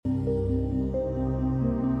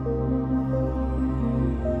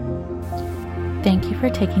Thank you for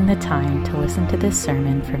taking the time to listen to this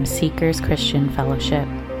sermon from Seekers Christian Fellowship.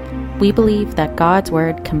 We believe that God's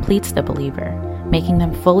Word completes the believer, making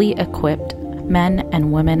them fully equipped men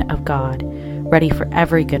and women of God, ready for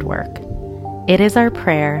every good work. It is our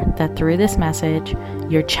prayer that through this message,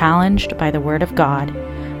 you're challenged by the Word of God,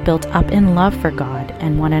 built up in love for God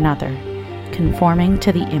and one another, conforming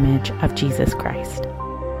to the image of Jesus Christ.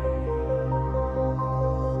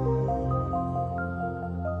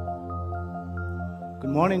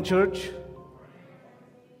 Good morning, church.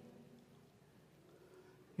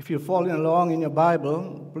 If you're following along in your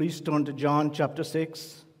Bible, please turn to John chapter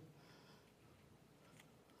 6.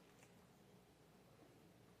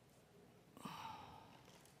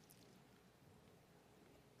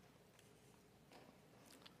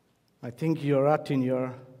 I think you're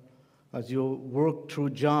as you work through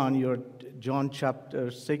John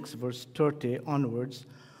chapter 6, verse 30 onwards,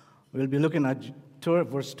 we'll be looking at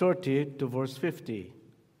verse 30 to verse 50.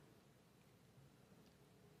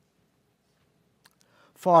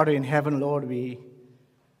 Father in heaven, Lord, we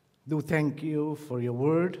do thank you for your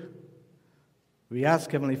word. We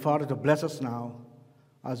ask Heavenly Father to bless us now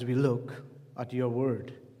as we look at your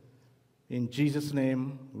word. In Jesus'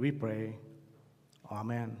 name we pray.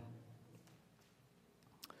 Amen.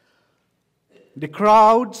 The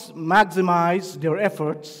crowds maximized their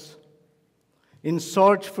efforts in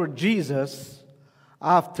search for Jesus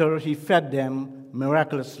after he fed them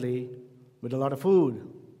miraculously with a lot of food.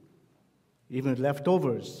 Even with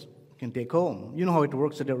leftovers, you can take home. You know how it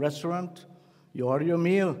works at a restaurant. You order your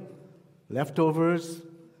meal, leftovers,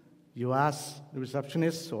 you ask the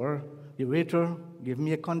receptionist or the waiter, give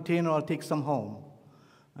me a container, I'll take some home.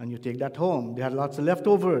 And you take that home. They had lots of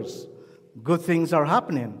leftovers. Good things are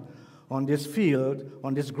happening on this field,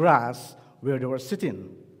 on this grass where they were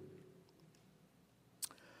sitting.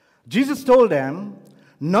 Jesus told them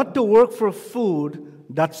not to work for food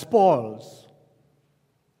that spoils,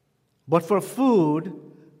 but for food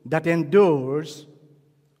that endures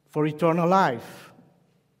for eternal life,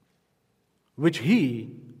 which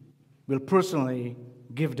he will personally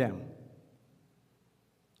give them.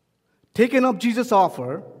 Taking up Jesus'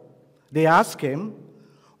 offer, they asked him,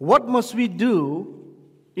 "What must we do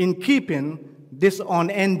in keeping this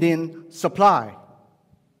unending supply?"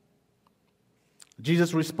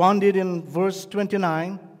 Jesus responded in verse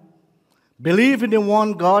 29, "Believe in the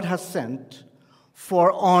one God has sent,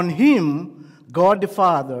 for on him God the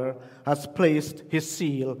Father has placed his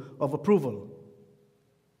seal of approval."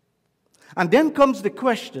 And then comes the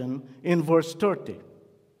question in verse 30.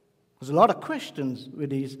 There's a lot of questions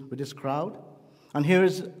with this crowd. And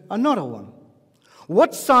here's another one.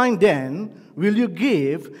 "What sign then will you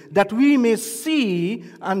give that we may see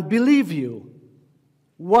and believe you?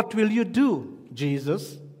 What will you do,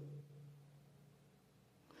 Jesus?"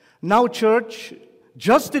 Now, church,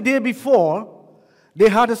 just the day before, they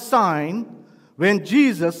had a sign when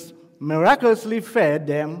Jesus miraculously fed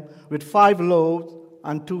them with 5 loaves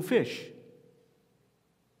and 2 fish.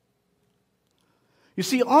 You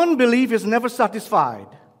see, unbelief is never satisfied,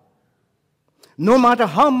 no matter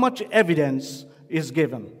how much evidence is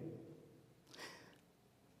given.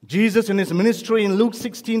 Jesus, in his ministry in Luke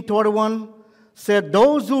 16:31, said,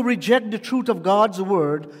 "Those who reject the truth of God's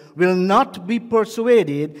word will not be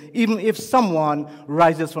persuaded, even if someone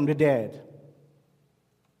rises from the dead."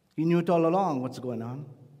 He knew it all along what's going on.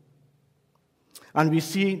 And we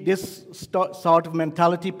see this sort of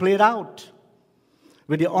mentality played out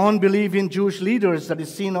with the unbelieving Jewish leaders that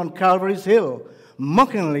is seen on Calvary's Hill,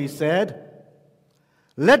 mockingly said,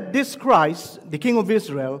 "Let this Christ, the King of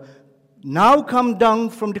Israel, now come down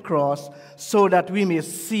from the cross so that we may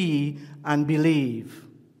see and believe."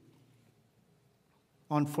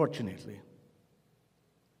 Unfortunately,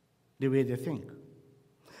 the way they think.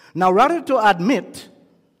 Now, rather to admit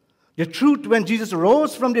the truth when Jesus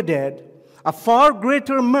rose from the dead, a far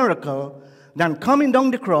greater miracle than coming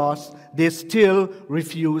down the cross, they still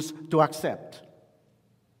refuse to accept.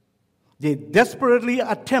 They desperately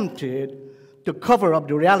attempted to cover up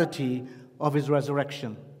the reality of his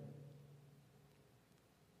resurrection.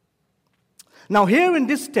 Now, here in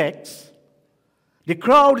this text, the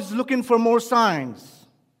crowd is looking for more signs.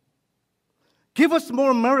 Give us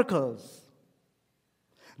more miracles.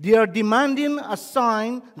 They are demanding a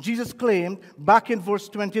sign Jesus claimed back in verse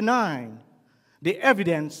 29, the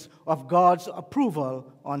evidence of God's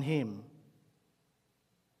approval on him.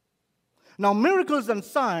 Now, miracles and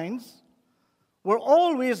signs were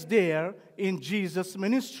always there in Jesus'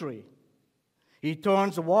 ministry. He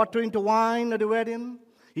turns water into wine at the wedding.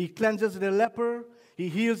 He cleanses the leper. He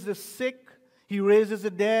heals the sick. He raises the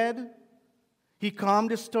dead. He calmed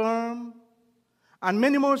the storm. and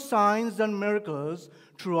many more signs and miracles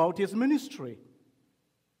throughout his ministry.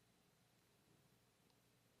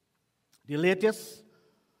 The latest,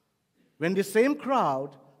 when the same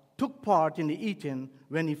crowd took part in the eating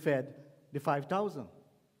when he fed the 5,000.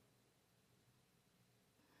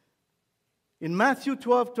 In Matthew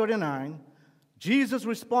 12:39, Jesus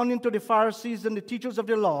responding to the Pharisees and the teachers of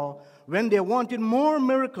the law when they wanted more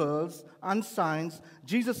miracles and signs,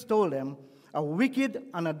 Jesus told them, "A wicked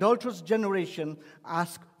and adulterous generation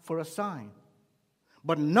asks for a sign,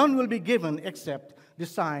 but none will be given except the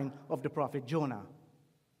sign of the prophet Jonah."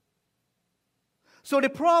 So the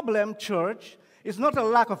problem, church, is not a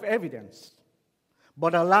lack of evidence,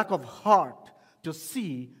 but a lack of heart to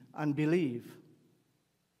see and believe.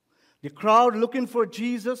 The crowd looking for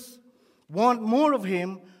Jesus want more of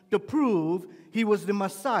him to prove he was the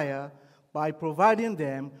Messiah by providing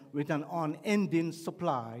them with an unending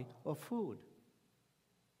supply of food.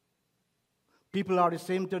 People are the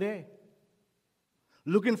same today,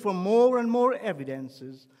 looking for more and more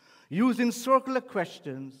evidences, using circular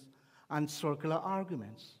questions and circular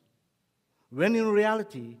arguments, when in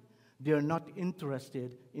reality, they are not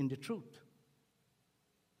interested in the truth.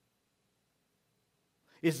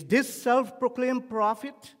 Is this self-proclaimed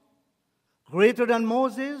prophet greater than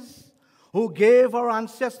Moses, who gave our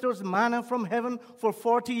ancestors manna from heaven for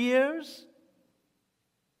 40 years?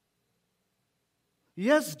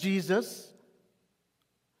 Yes, Jesus,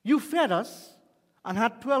 you fed us and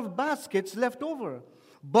had 12 baskets left over.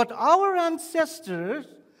 But our ancestors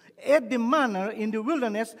ate the manna in the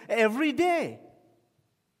wilderness every day.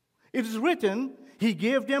 It is written, he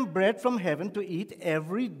gave them bread from heaven to eat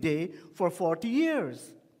every day for 40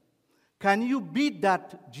 years. Can you beat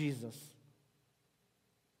that, Jesus?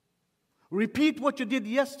 Repeat what you did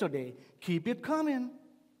yesterday. Keep it coming.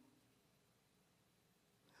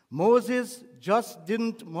 Moses just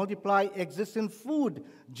didn't multiply existing food,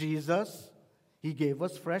 Jesus. He gave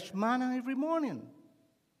us fresh manna every morning.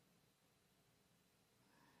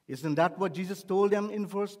 Isn't that what Jesus told them in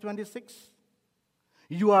verse 26?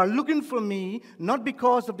 You are looking for me not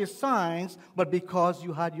because of the signs, but because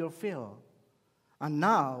you had your fill. And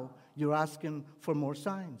now you're asking for more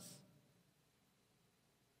signs.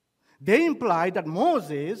 They imply that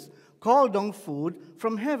Moses called down food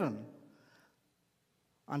from heaven.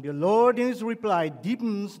 And the Lord in his reply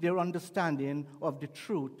deepens their understanding of the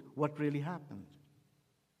truth, what really happened.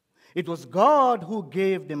 It was God who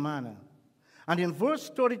gave the manna. And in verse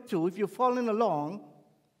 32, if you're following along,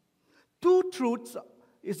 two truths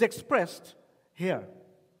is expressed here.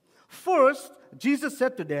 First, Jesus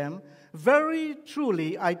said to them, very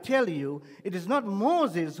truly, I tell you, it is not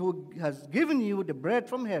Moses who has given you the bread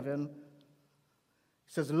from heaven.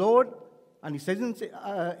 He says, Lord, and he says in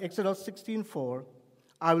Exodus 16:4,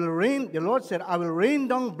 the Lord said, I will rain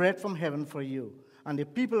down bread from heaven for you. And the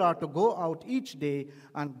people are to go out each day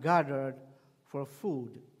and gather for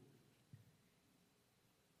food.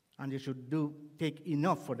 And they should take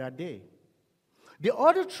enough for that day. The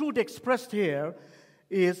other truth expressed here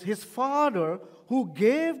is his Father who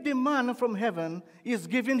gave the manna from heaven is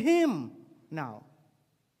giving him now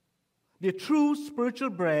the true spiritual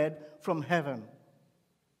bread from heaven.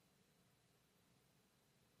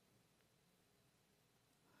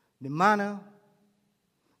 The manna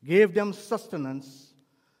gave them sustenance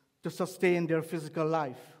to sustain their physical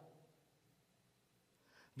life.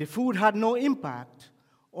 The food had no impact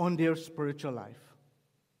on their spiritual life.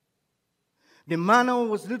 The manna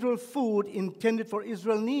was literal food intended for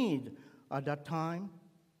Israel's need at that time.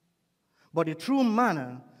 But the true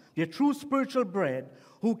manna, the true spiritual bread,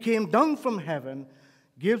 who came down from heaven,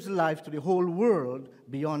 gives life to the whole world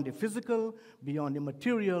beyond the physical, beyond the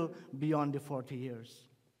material, beyond the 40 years.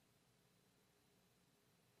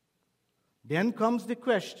 Then comes the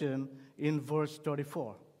question in verse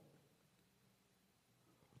 34.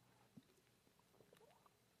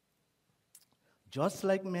 Just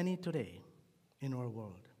like many today in our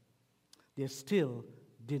world, they still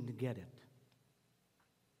didn't get it.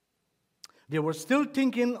 They were still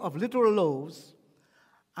thinking of literal loaves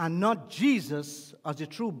and not Jesus as the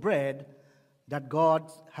true bread that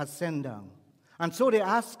God has sent down. And so they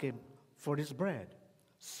asked him for this bread.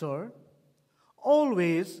 Sir,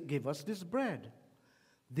 always give us this bread.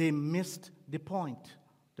 They missed the point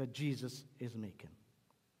that Jesus is making.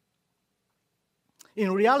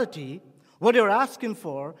 In reality, what they're asking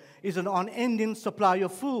for is an unending supply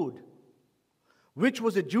of food, which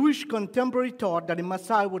was a Jewish contemporary thought that the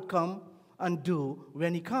Messiah would come and do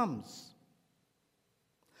when he comes.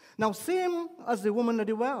 Now, same as the woman at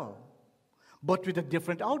the well, but with a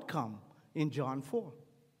different outcome in John 4.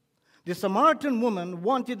 The Samaritan woman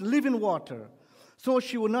wanted living water, so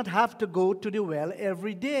she would not have to go to the well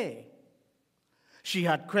every day. She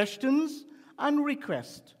had questions and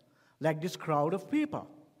requests, like this crowd of people.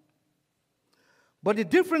 But the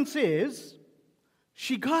difference is,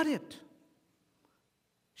 she got it.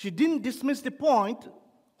 She didn't dismiss the point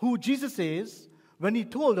who Jesus is when he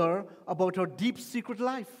told her about her deep secret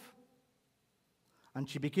life. And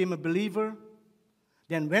she became a believer,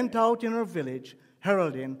 then went out in her village,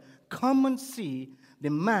 heralding, "Come and see the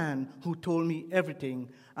man who told me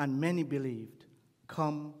everything," and many believed.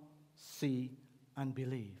 Come, see, and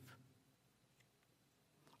believe.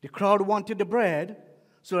 The crowd wanted the bread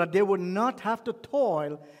so that they would not have to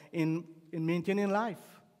toil in maintaining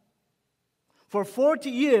life. For 40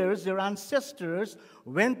 years, their ancestors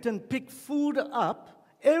went and picked food up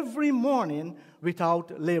every morning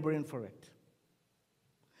without laboring for it.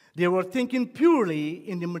 They were thinking purely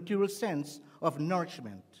in the material sense of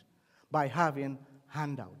nourishment by having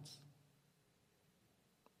handouts.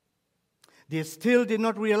 They still did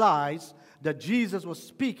not realize that Jesus was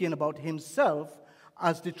speaking about himself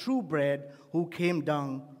as the true bread who came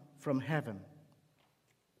down from heaven.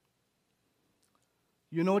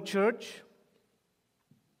 You know, church,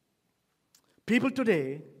 people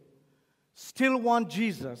today still want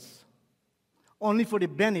Jesus only for the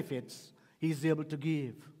benefits he's able to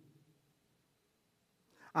give,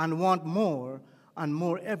 and want more and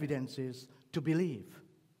more evidences to believe.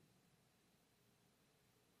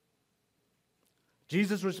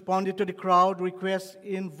 Jesus responded to the crowd request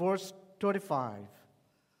in verse 35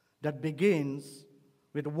 that begins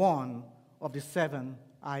with one of the 7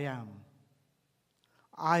 I am.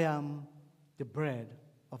 I am the bread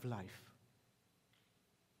of life.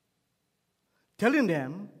 Telling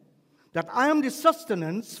them that I am the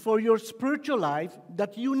sustenance for your spiritual life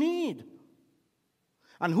that you need.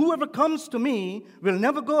 And whoever comes to me will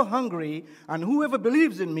never go hungry, and whoever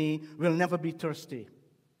believes in me will never be thirsty.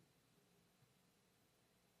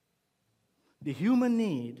 The human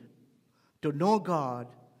need to know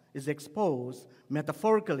God is exposed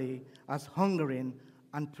metaphorically as hungering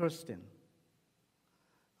and thirsting.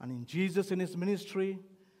 And in Jesus, in his ministry,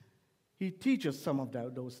 he teaches some of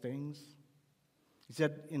those things. He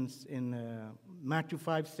said in Matthew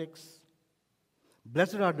 5:6,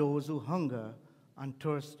 "Blessed are those who hunger and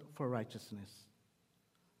thirst for righteousness."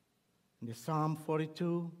 In the Psalm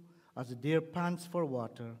 42, "As the deer pants for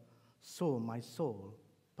water, so my soul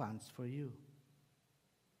pants for you."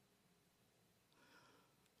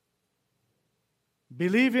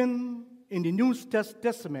 Believing in the New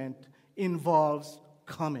Testament involves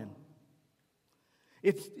coming.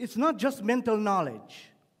 It's not just mental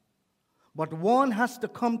knowledge, but one has to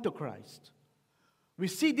come to Christ. We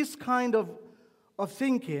see this kind of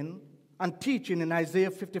thinking and teaching in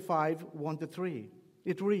Isaiah 55, 1-3.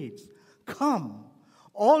 It reads, "Come,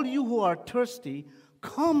 all you who are thirsty,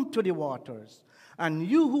 come to the waters. And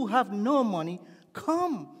you who have no money,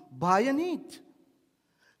 come, buy and eat.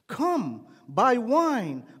 Come, buy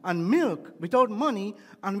wine and milk without money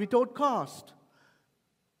and without cost."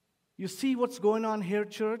 You see what's going on here,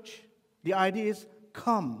 church? The idea is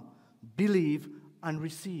come, believe, and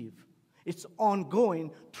receive. It's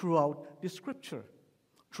ongoing throughout the Scripture,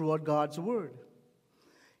 throughout God's Word.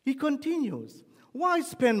 He continues, "Why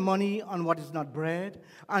spend money on what is not bread,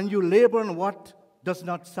 and you labor on what does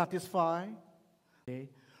not satisfy?"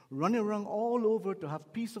 Running around all over to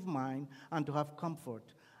have peace of mind and to have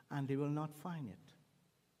comfort, and they will not find it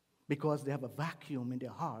because they have a vacuum in their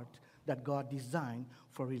heart that God designed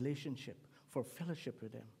for relationship, for fellowship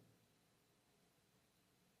with them.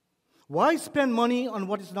 Why spend money on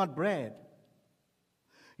what is not bread?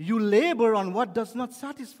 You labor on what does not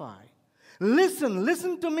satisfy.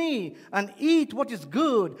 Listen to me and eat what is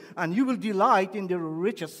good, and you will delight in the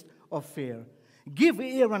richest of fare. Give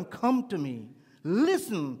ear and come to me.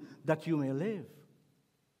 Listen that you may live.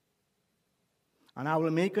 And I will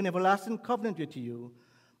make an everlasting covenant with you,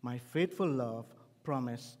 my faithful love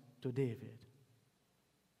promised to David.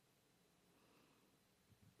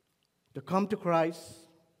 To come to Christ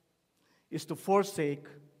is to forsake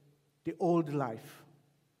the old life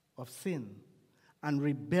of sin and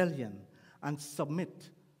rebellion and submit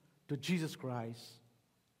to Jesus Christ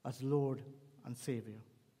as Lord and Savior.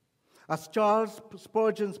 As Charles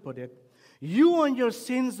Spurgeon put it, you and your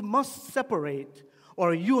sins must separate,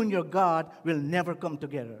 or you and your God will never come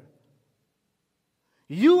together.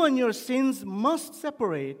 You and your sins must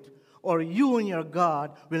separate, or you and your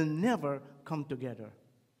God will never come together.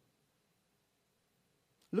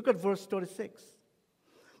 Look at verse 36.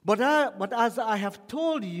 But as I have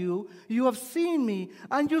told you, you have seen me,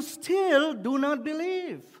 and you still do not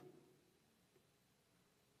believe.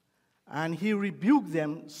 And he rebuked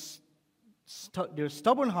them their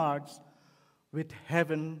stubborn hearts with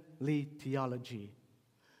heavenly theology.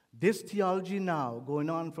 This theology now, going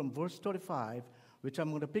on from verse 35, which I'm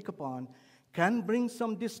going to pick up on, can bring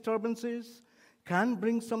some disturbances, can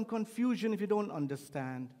bring some confusion if you don't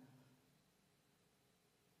understand,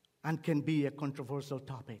 and can be a controversial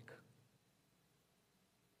topic.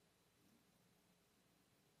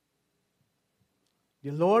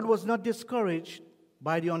 The Lord was not discouraged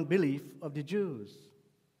by the unbelief of the Jews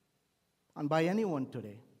and by anyone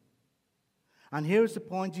today. And here's the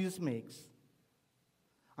point Jesus makes,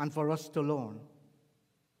 and for us to learn.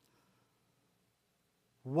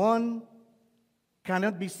 One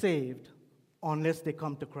cannot be saved unless they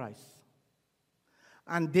come to Christ.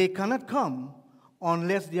 And they cannot come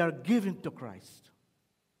unless they are given to Christ.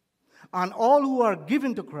 And all who are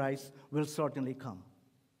given to Christ will certainly come.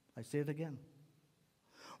 I say it again.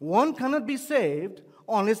 One cannot be saved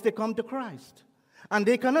unless they come to Christ. And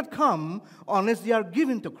they cannot come unless they are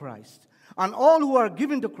given to Christ. And all who are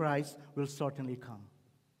given to Christ will certainly come.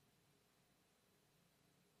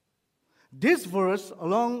 This verse,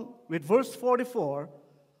 along with verse 44,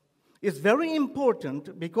 is very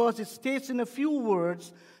important because it states in a few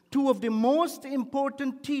words two of the most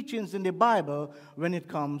important teachings in the Bible when it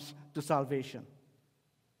comes to salvation.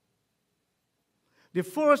 The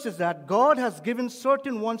first is that God has given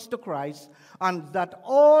certain ones to Christ, and that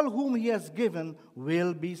all whom He has given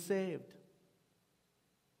will be saved.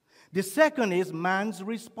 The second is man's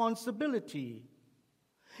responsibility.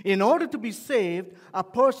 In order to be saved, a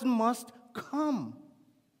person must come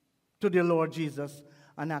to the Lord Jesus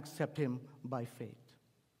and accept Him by faith.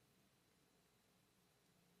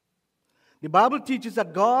 The Bible teaches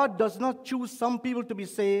that God does not choose some people to be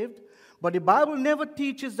saved, but the Bible never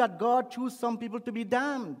teaches that God chose some people to be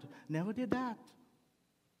damned. Never did that.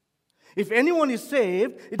 If anyone is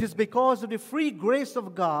saved, it is because of the free grace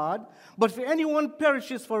of God, but if anyone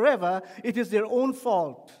perishes forever, it is their own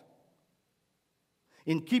fault.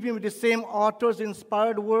 In keeping with the same author's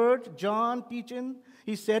inspired word, John teaching,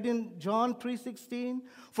 he said in John 3:16,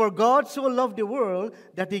 "For God so loved the world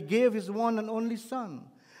that He gave His one and only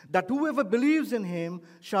Son, that whoever believes in Him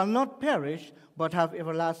shall not perish, but have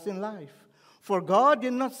everlasting life. For God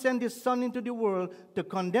did not send His Son into the world to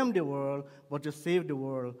condemn the world, but to save the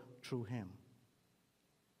world through Him."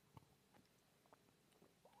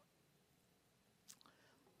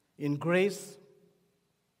 In grace,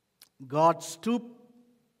 God stooped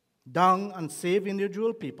down and saved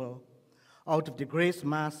individual people out of the grace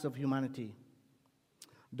mass of humanity.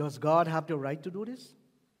 Does God have the right to do this?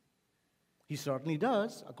 He certainly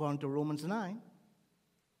does, according to Romans 9.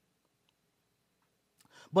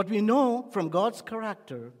 But we know from God's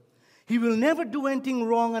character, He will never do anything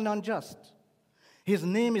wrong and unjust. His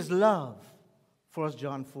name is love. 1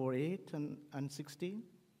 John 4:8 and 16.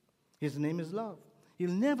 His name is love.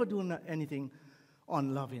 He'll never do anything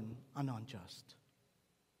unloving and unjust.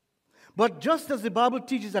 But just as the Bible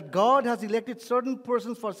teaches that God has elected certain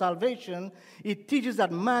persons for salvation, it teaches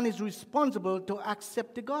that man is responsible to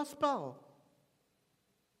accept the gospel.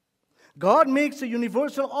 God makes a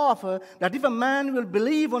universal offer that if a man will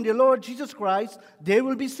believe on the Lord Jesus Christ, they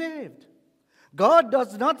will be saved. God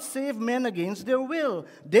does not save men against their will.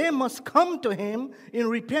 They must come to Him in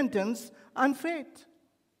repentance and faith.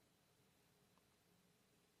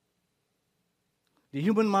 The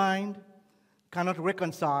human mind cannot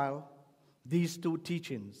reconcile these two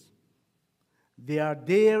teachings. They are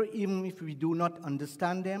there even if we do not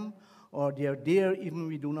understand them, or they are there even if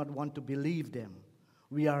we do not want to believe them.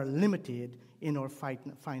 We are limited in our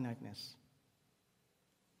finiteness.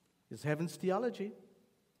 It's heaven's theology,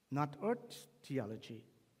 not earth's theology.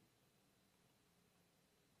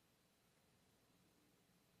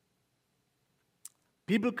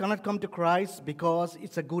 People cannot come to Christ because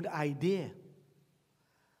it's a good idea.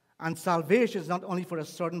 And salvation is not only for a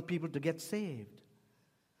certain people to get saved.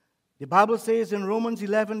 The Bible says in Romans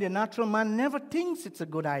 11, the natural man never thinks it's a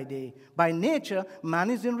good idea. By nature,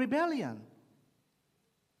 man is in rebellion.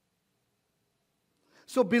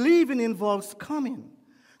 So believing involves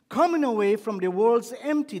coming away from the world's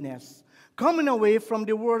emptiness, coming away from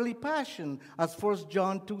the worldly passion, as 1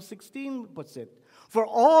 John 2:16 puts it. For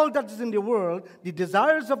all that is in the world, the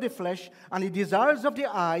desires of the flesh and the desires of the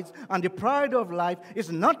eyes and the pride of life is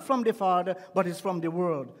not from the Father, but is from the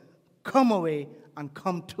world. Come away and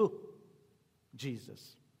come to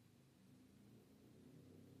Jesus.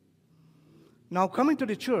 Now, coming to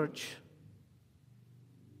the church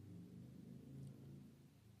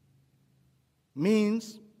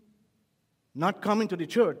means not coming to the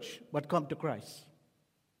church, but come to Christ.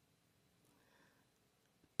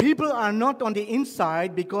 People are not on the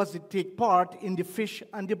inside because they take part in the fish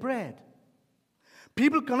and the bread.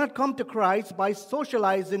 People cannot come to Christ by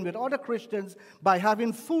socializing with other Christians, by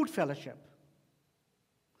having food fellowship.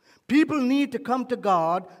 People need to come to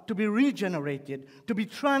God to be regenerated, to be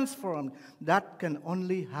transformed. That can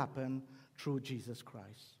only happen through Jesus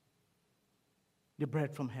Christ, the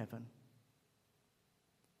bread from heaven.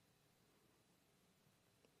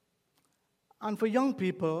 And for young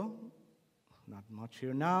people, not much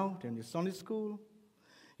here now, they're in the Sunday school.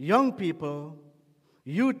 Young people,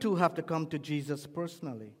 you too have to come to Jesus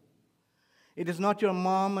personally. It is not your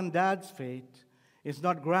mom and dad's faith. It's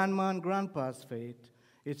not grandma and grandpa's faith.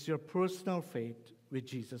 It's your personal faith with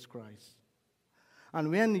Jesus Christ.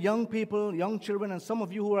 And when young people, young children, and some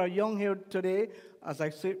of you who are young here today, as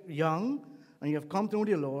I say, young, and you have come to know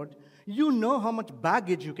the Lord, you know how much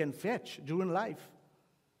baggage you can fetch during life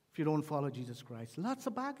if you don't follow Jesus Christ. Lots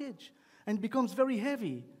of baggage. And it becomes very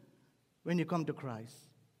heavy when you come to Christ.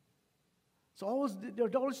 So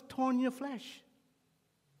they're always torn in your flesh.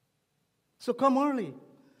 So come early.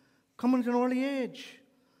 Come at an early age.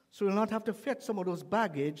 So you'll not have to fetch some of those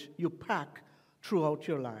baggage you pack throughout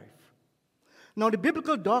your life. Now, the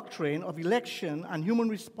biblical doctrine of election and human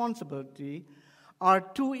responsibility are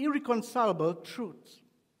two irreconcilable truths.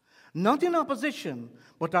 Not in opposition,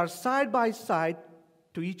 but are side by side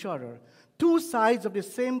to each other. Two sides of the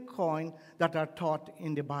same coin that are taught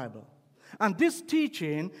in the Bible. And this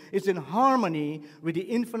teaching is in harmony with the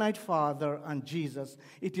infinite Father and Jesus.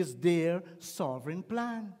 It is their sovereign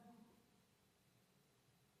plan.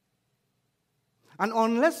 And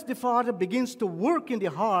unless the Father begins to work in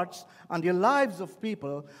the hearts and the lives of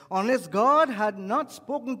people, unless God had not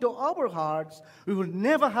spoken to our hearts, we would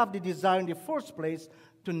never have the desire in the first place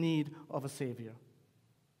to need of a Savior.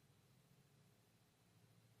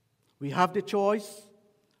 We have the choice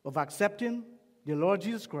of accepting the Lord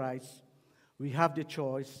Jesus Christ. We have the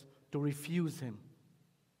choice to refuse Him.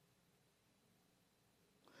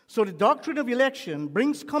 So the doctrine of election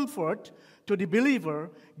brings comfort to the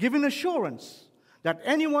believer, giving assurance that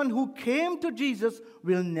anyone who came to Jesus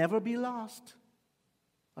will never be lost.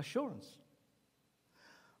 Assurance.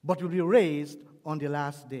 But will be raised on the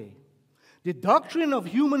last day. The doctrine of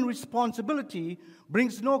human responsibility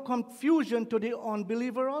brings no confusion to the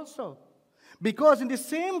unbeliever also. Because in the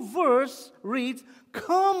same verse reads,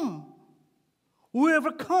 "Come.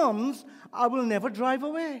 Whoever comes, I will never drive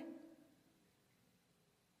away."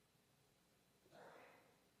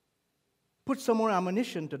 Put some more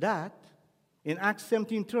ammunition to that. In Acts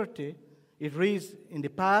 17:30, it reads, "In the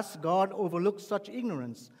past, God overlooked such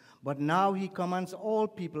ignorance, but now He commands all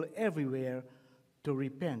people everywhere to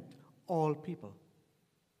repent." All people.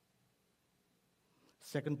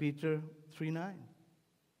 2 Peter 3:9.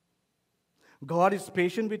 God is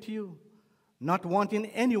patient with you, not wanting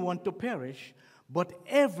anyone to perish, but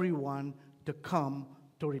everyone to come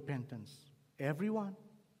to repentance. Everyone.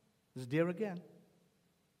 It's there again.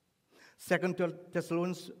 2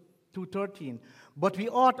 Thessalonians 2:13. "But we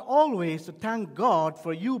ought always to thank God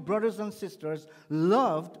for you, brothers and sisters,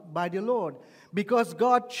 loved by the Lord, because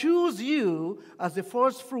God chose you as the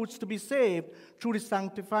first fruits to be saved through the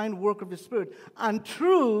sanctifying work of the Spirit and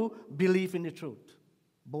through belief in the truth."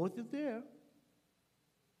 Both is there.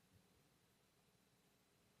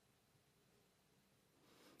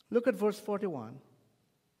 Look at verse 41.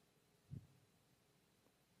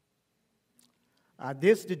 At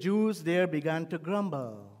this, the Jews there began to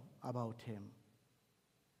grumble about Him.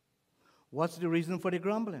 What's the reason for the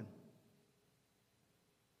grumbling?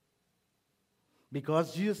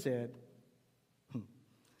 Because Jesus said,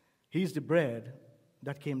 He's the bread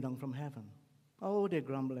that came down from heaven. Oh, they're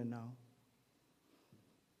grumbling now.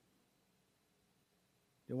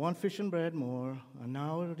 They want fish and bread more, and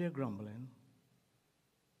now they're grumbling.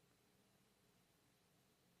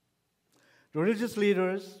 The religious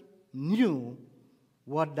leaders knew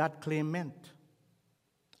what that claim meant.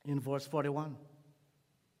 In verse 41.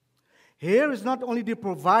 Here is not only the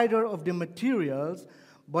provider of the materials,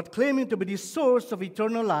 but claiming to be the source of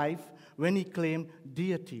eternal life when He claimed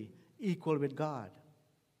deity, equal with God.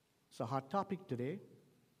 It's a hot topic today.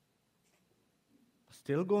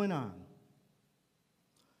 Still going on.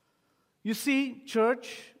 You see,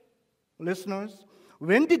 church, listeners,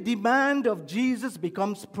 when the demand of Jesus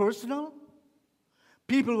becomes personal,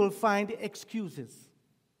 people will find excuses.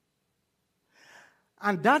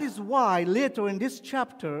 And that is why later in this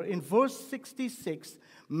chapter, in verse 66,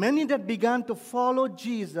 many that began to follow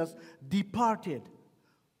Jesus departed.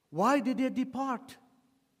 Why did they depart?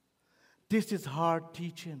 This is hard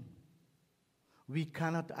teaching. We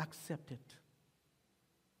cannot accept it.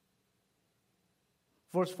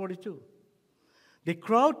 Verse 42. The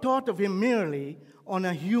crowd thought of Him merely on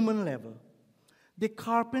a human level. The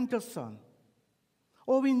carpenter's son.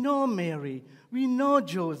 Oh, we know Mary. We know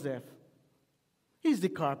Joseph. He's the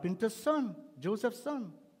carpenter's son, Joseph's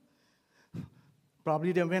son.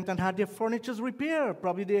 Probably they went and had their furniture repaired.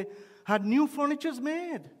 Probably they had new furniture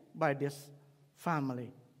made by this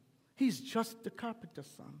family. He's just the carpenter's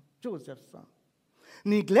son, Joseph's son.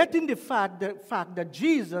 Neglecting the fact that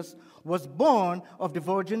Jesus was born of the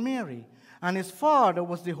Virgin Mary, and his father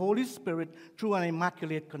was the Holy Spirit through an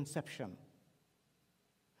immaculate conception.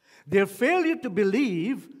 Their failure to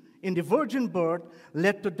believe in the virgin birth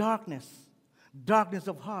led to darkness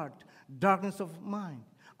of heart, darkness of mind.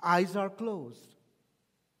 Eyes are closed.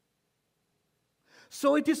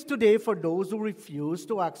 So it is today for those who refuse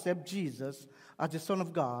to accept Jesus as the Son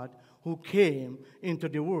of God who came into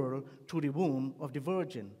the world through the womb of the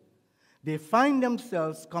Virgin. They find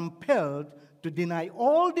themselves compelled to deny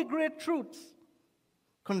all the great truths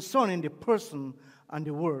concerning the person and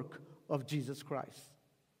the work of Jesus Christ.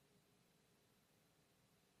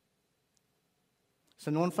 It's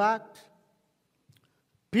a known fact.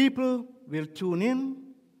 People will tune in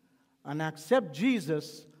and accept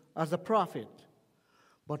Jesus as a prophet.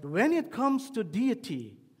 But when it comes to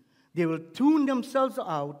deity, they will tune themselves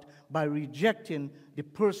out by rejecting the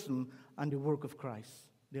person and the work of Christ.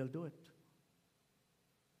 They'll do it.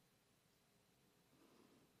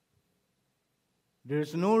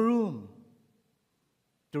 There's no room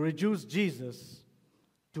to reduce Jesus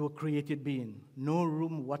to a created being. No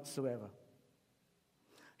room whatsoever.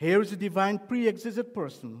 Here is a divine pre-existed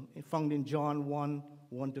person found in John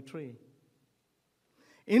 1:1-3.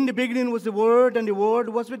 In the beginning was the Word, and the Word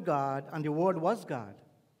was with God, and the Word was God.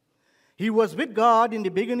 He was with God in the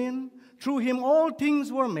beginning. Through him all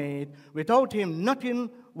things were made. Without him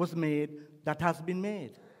nothing was made that has been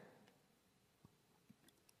made.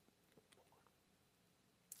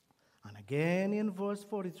 And again in verse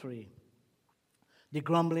 43, the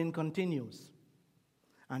grumbling continues.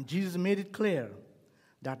 And Jesus made it clear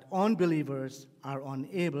that unbelievers are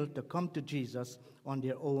unable to come to Jesus on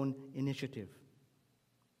their own initiative.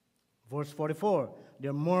 Verse 44,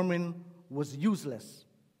 their murmuring was useless.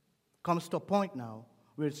 Comes to a point now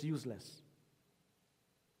where it's useless.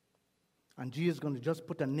 And Jesus is going to just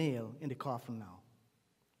put a nail in the coffin now.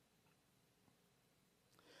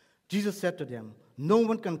 Jesus said to them, no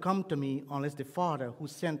one can come to me unless the Father who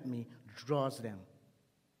sent me draws them.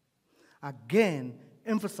 Again,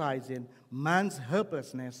 emphasizing man's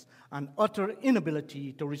helplessness and utter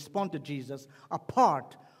inability to respond to Jesus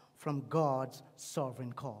apart from God's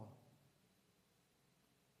sovereign call.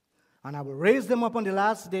 And I will raise them up on the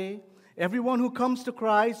last day. Everyone who comes to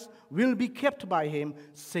Christ will be kept by him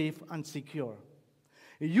safe and secure.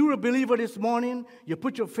 If you're a believer this morning, you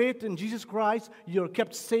put your faith in Jesus Christ, you're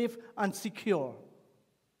kept safe and secure.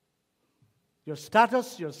 Your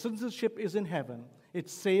status, your citizenship is in heaven.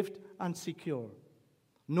 It's safe and secure.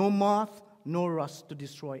 No moth, no rust to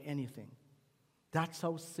destroy anything. That's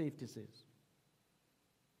how safe this is.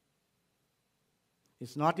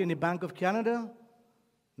 It's not in the Bank of Canada,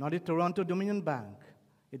 not the Toronto Dominion Bank.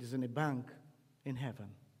 It is in a bank in heaven,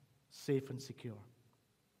 safe and secure.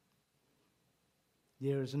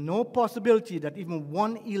 There is no possibility that even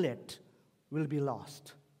one elect will be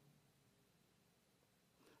lost.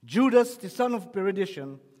 Judas, the son of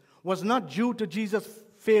perdition, was not due to Jesus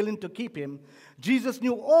failing to keep him. Jesus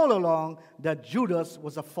knew all along that Judas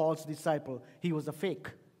was a false disciple. He was a fake.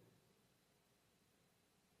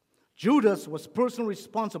 Judas was personally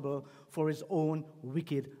responsible for his own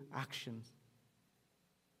wicked actions.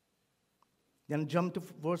 Then jump to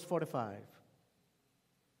verse 45.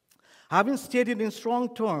 Having stated in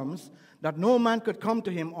strong terms that no man could come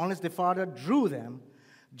to him unless the Father drew them,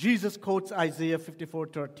 Jesus quotes Isaiah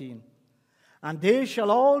 54:13. And they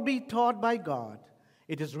shall all be taught by God.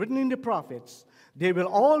 It is written in the prophets, they will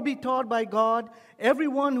all be taught by God.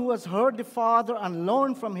 Everyone who has heard the Father and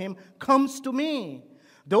learned from him comes to me.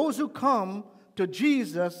 Those who come to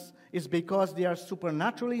Jesus is because they are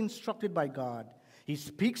supernaturally instructed by God. He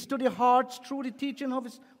speaks to their hearts through the teaching of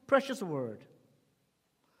his precious word.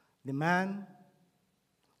 The man,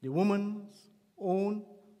 the woman's own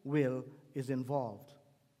will is involved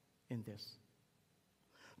in this.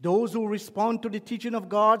 Those who respond to the teaching of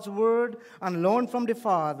God's word and learn from the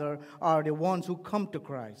Father are the ones who come to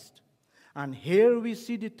Christ. And here we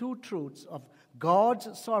see the two truths of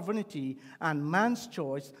God's sovereignty and man's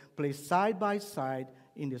choice placed side by side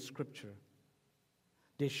in the Scripture.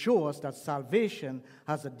 They show us that salvation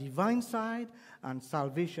has a divine side and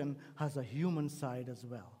salvation has a human side as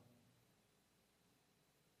well.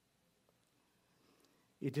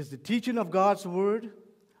 It is the teaching of God's word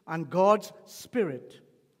and God's Spirit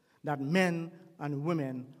that men and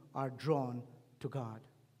women are drawn to God.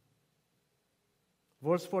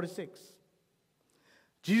 Verse 46.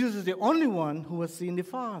 Jesus is the only one who has seen the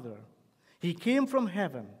Father. He came from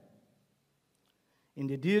heaven. In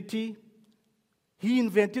the deity, he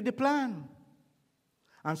invented the plan.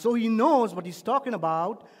 And so he knows what he's talking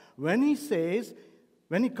about when he says,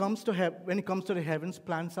 when it comes to the heavens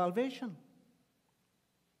plan salvation.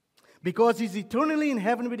 Because he's eternally in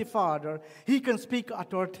heaven with the Father, he can speak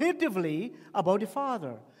authoritatively about the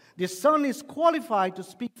Father. The Son is qualified to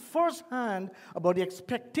speak firsthand about the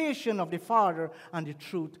expectation of the Father and the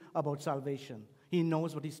truth about salvation. He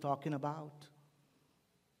knows what he's talking about.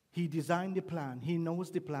 He designed the plan. He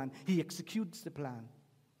knows the plan. He executes the plan.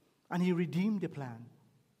 And he redeemed the plan.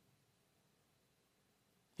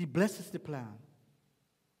 He blesses the plan.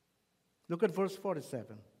 Look at verse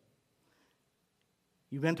 47.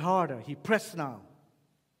 He went harder. He pressed now.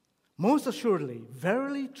 Most assuredly,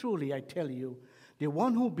 verily, truly, I tell you, the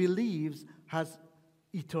one who believes has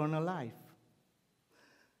eternal life.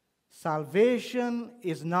 Salvation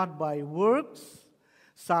is not by works.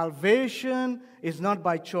 Salvation is not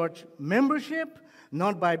by church membership,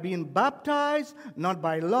 not by being baptized, not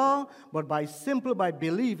by law, but simply by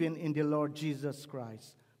believing in the Lord Jesus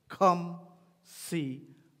Christ. Come, see,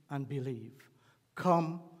 and believe.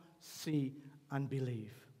 Come, see, and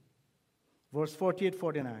believe. Verse 48,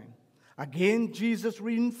 49. Again, Jesus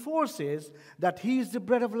reinforces that he is the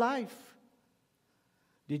bread of life.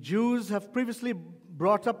 The Jews have previously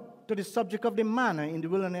brought up to the subject of the manna in the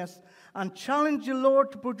wilderness and challenged the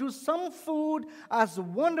Lord to produce some food as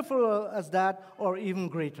wonderful as that or even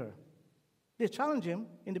greater. They challenged him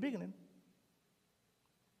in the beginning.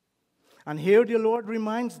 And here the Lord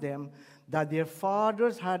reminds them that their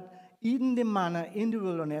fathers had eaten the manna in the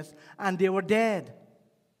wilderness and they were dead.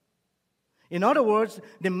 In other words,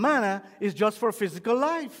 the manna is just for physical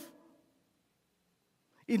life.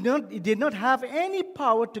 It did not have any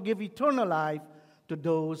power to give eternal life to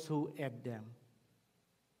those who ate them.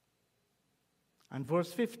 And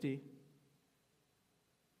verse 50.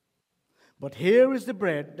 But here is the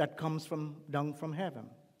bread that comes down from heaven,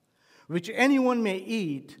 which anyone may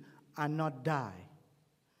eat and not die.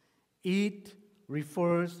 Eat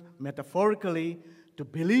refers metaphorically to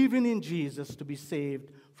believing in Jesus to be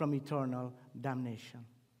saved from eternal damnation.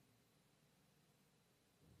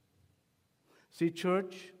 See,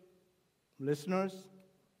 church, listeners,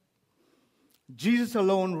 Jesus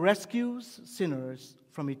alone rescues sinners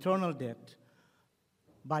from eternal death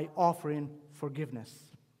by offering forgiveness.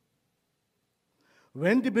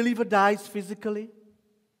 When the believer dies physically,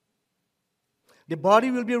 the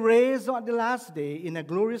body will be raised on the last day in a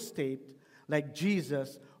glorious state like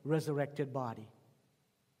Jesus' resurrected body.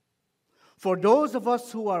 For those of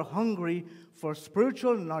us who are hungry for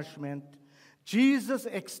spiritual nourishment, Jesus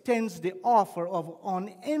extends the offer of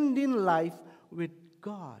unending life with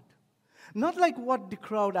God. Not like what the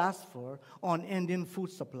crowd asked for, unending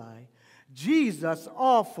food supply. Jesus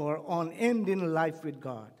offers unending life with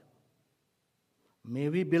God. May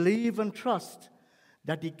we believe and trust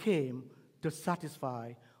that he came to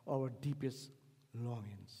satisfy our deepest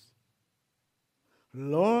longings.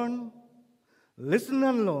 Listen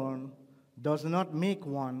and learn does not make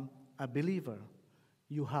one a believer.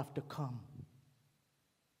 You have to come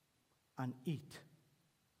and eat.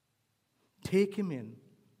 Take him in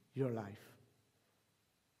your life.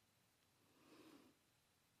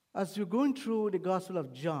 As you're going through the Gospel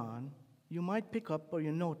of John, you might pick up or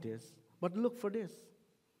you notice, but look for this.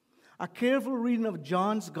 A careful reading of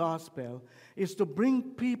John's Gospel is to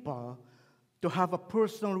bring people to have a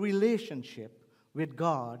personal relationship with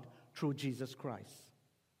God through Jesus Christ,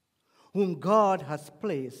 whom God has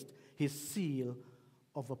placed his seal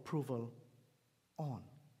of approval on.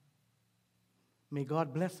 May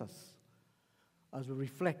God bless us as we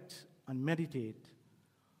reflect and meditate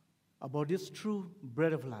about this true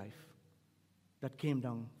bread of life that came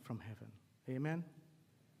down from heaven. Amen.